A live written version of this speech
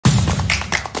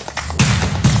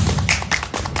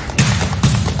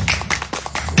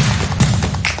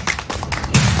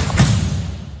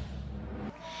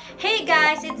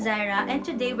guys, it's Zaira, and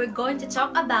today we're going to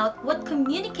talk about what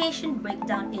communication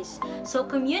breakdown is. So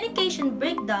communication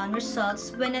breakdown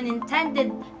results when an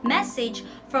intended message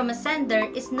from a sender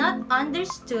is not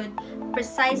understood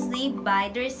precisely by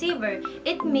the receiver.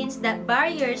 It means that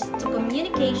barriers to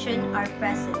communication are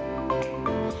present.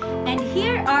 And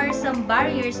here are some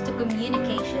barriers to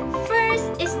communication.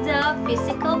 First is the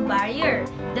physical barrier.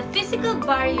 The physical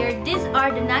barrier, these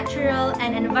are the natural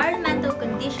and environmental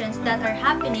conditions that are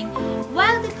happening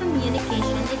while the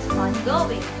communication is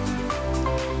ongoing.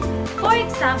 For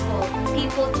example,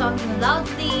 people talking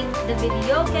loudly, the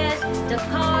videos, the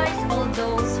cars, all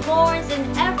those horns and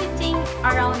everything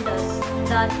around us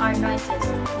that are noises.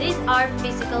 These are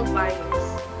physical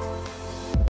barriers.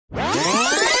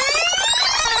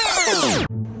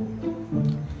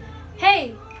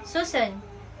 Hey, Susan,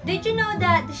 did you know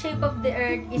that the shape of the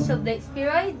Earth is a oblate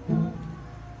spheroid?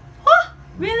 Oh,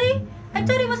 really? I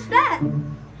thought it was flat.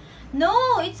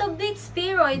 No, it's a oblate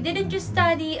spheroid. Didn't you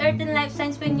study Earth and Life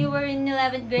Science when you were in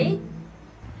 11th grade?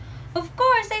 Of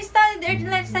course, I studied Earth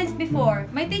and Life Science before.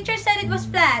 My teacher said it was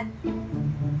flat.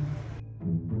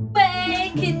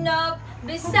 Waking up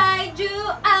beside you,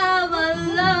 I'm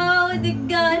alone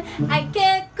again. I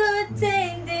can't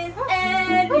contain this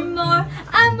anymore.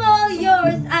 I'm all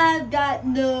yours, I've got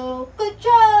no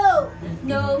control.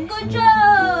 No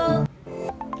control.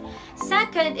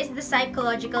 Second is the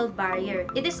psychological barrier.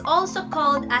 It is also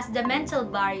called as the mental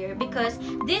barrier because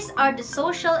these are the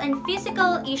social and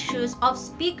physical issues of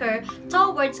speaker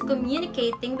towards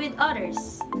communicating with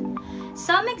others.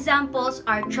 Some examples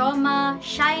are trauma,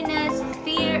 shyness,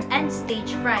 fear, and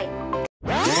stage fright.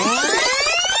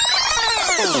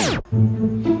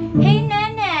 Hey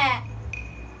Nene!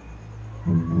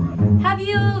 Have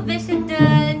you visited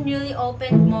the newly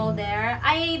opened mall there?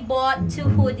 I bought 2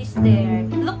 hoodies there.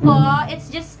 Look po, it's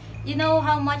just, you know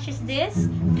how much is this?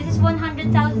 This is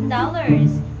 $100,000.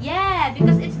 Yeah,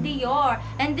 because it's Dior.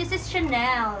 And this is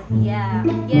Chanel. Yeah,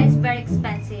 it's very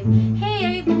expensive. Hey,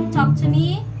 are you going to talk to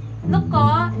me? Look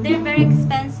po, they're very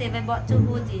expensive. I bought 2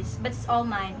 hoodies, but it's all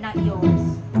mine, not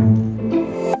yours.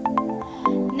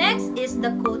 Next is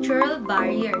the cultural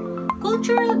barrier.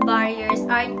 Cultural barriers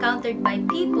are encountered by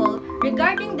people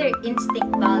regarding their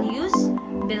instinct values,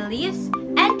 beliefs,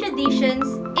 and traditions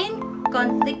in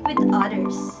conflict with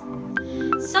others.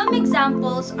 Some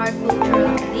examples are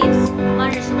cultural beliefs,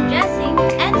 manners of dressing,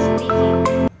 and speaking.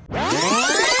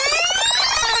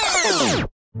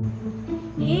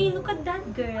 Hey, look at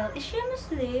that girl. Is she a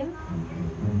Muslim?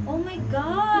 Oh my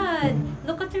god!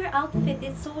 Look at her outfit.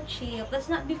 It's so cheap. Let's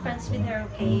not be friends with her,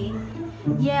 okay?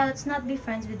 Yeah, let's not be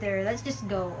friends with her. Let's just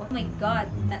go. Oh my god,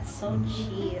 that's so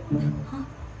cheap. Huh?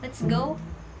 Let's go?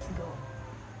 Let's go.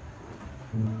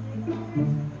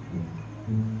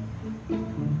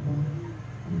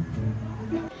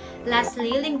 Lastly,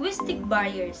 linguistic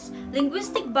barriers.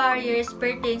 Linguistic barriers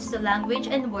pertains to language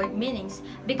and word meanings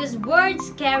because words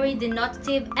carry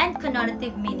denotative and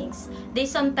connotative meanings. They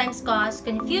sometimes cause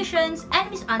confusions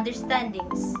and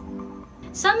misunderstandings.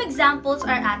 Some examples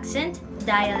are accent,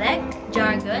 dialect,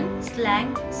 jargon,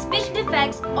 slang, speech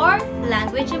defects, or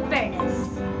language impairments.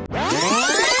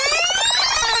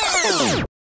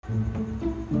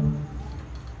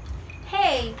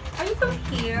 Hey, are you from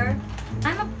here?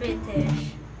 I'm a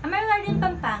British. Am I right in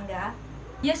Pampanga?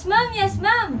 Yes, ma'am. Yes,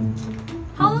 ma'am.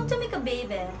 How long to make a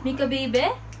baby? Make a baby?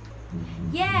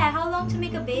 Yeah, how long to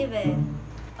make a baby?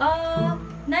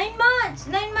 9 months.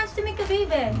 9 months to make a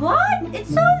baby. What?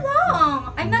 It's so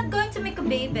long. I'm not going to make a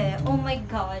baby. Oh my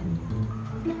god.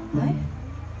 What?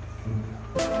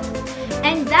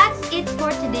 And that's it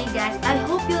for today, guys. I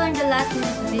hope you learned a lot in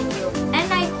this video. And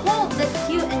I hope that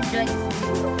you enjoyed this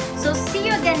video. So see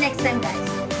you again next time, guys.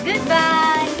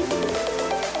 Goodbye.